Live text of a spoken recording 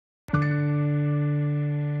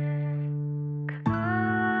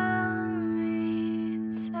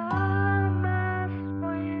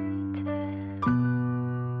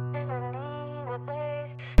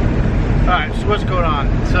What's going on?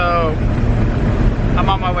 So I'm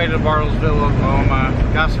on my way to Bartlesville, Oklahoma.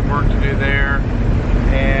 Got some work to do there,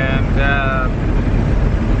 and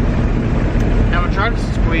I'm gonna try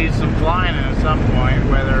to squeeze some flying in at some point,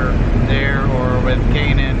 whether there or with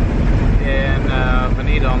Kanan and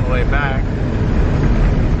Vanita on the way back.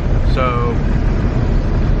 So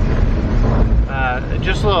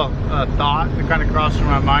just a little thought that kind of crossed through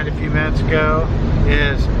my mind a few minutes ago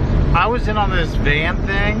is I was in on this van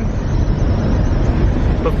thing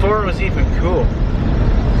before it was even cool.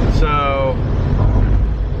 So,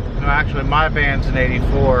 no, actually my van's an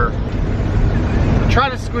 84. I'll try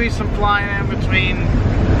to squeeze some flying in between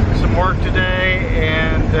some work today,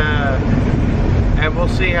 and we'll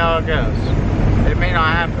see how it goes. It may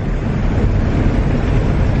not happen,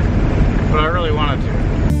 but I really wanted to.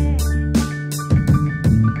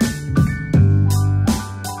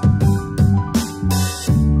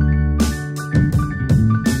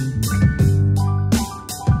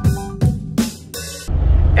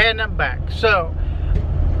 And I'm back. So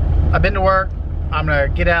I've been to work. I'm gonna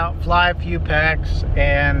get out, fly a few packs,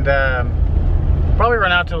 and probably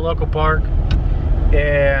run out to a local park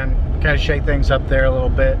and kind of shake things up there a little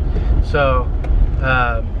bit. So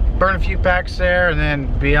burn a few packs there and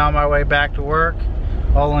then be on my way back to work,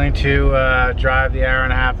 only to drive the hour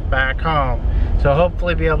and a half back home. So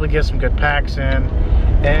hopefully be able to get some good packs in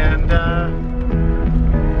and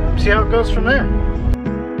see how it goes from there.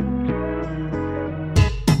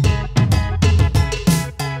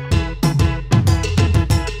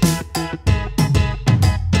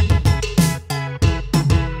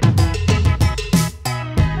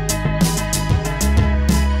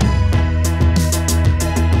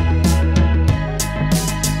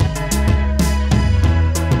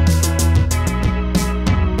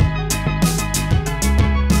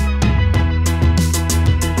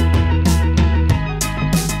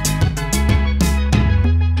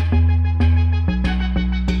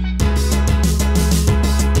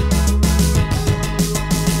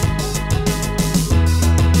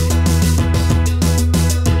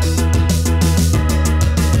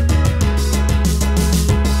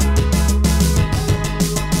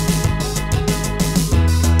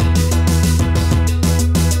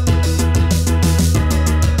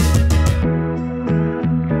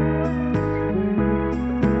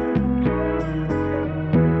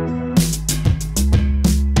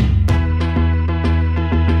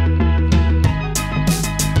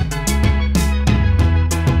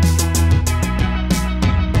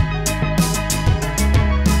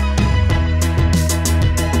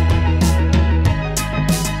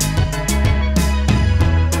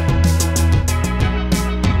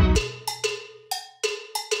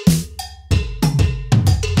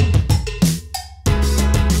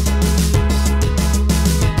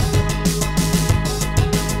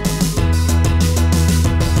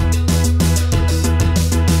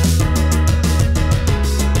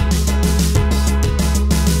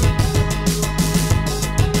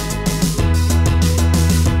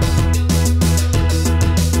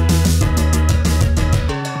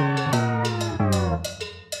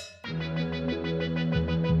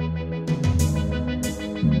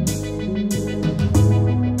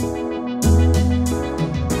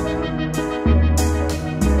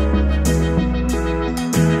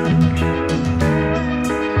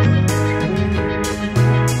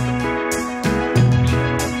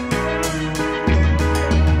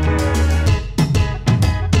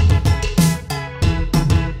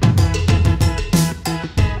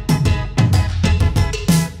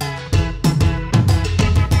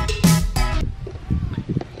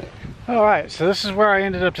 Alright, so this is where I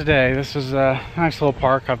ended up today. This is a nice little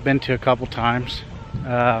park I've been to a couple times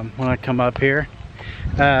when I come up here.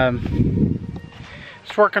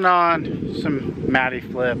 Just working on some Matty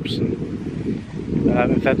flips, and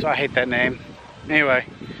if that's, I hate that name. Anyway,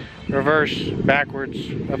 reverse, backwards,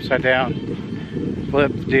 upside down,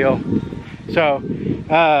 flip deal. So,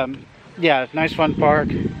 yeah, nice fun park.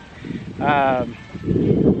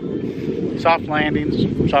 Soft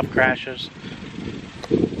landings, soft crashes.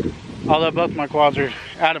 Although both my quads are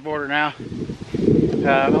out of order now,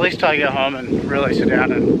 at least till I get home and really sit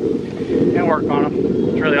down and work on them.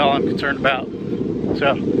 It's really all I'm concerned about.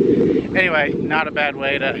 So anyway, not a bad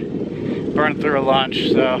way to burn through a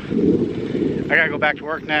lunch. So I gotta go back to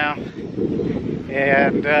work now,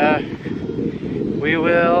 and we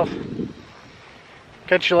will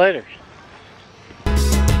catch you later.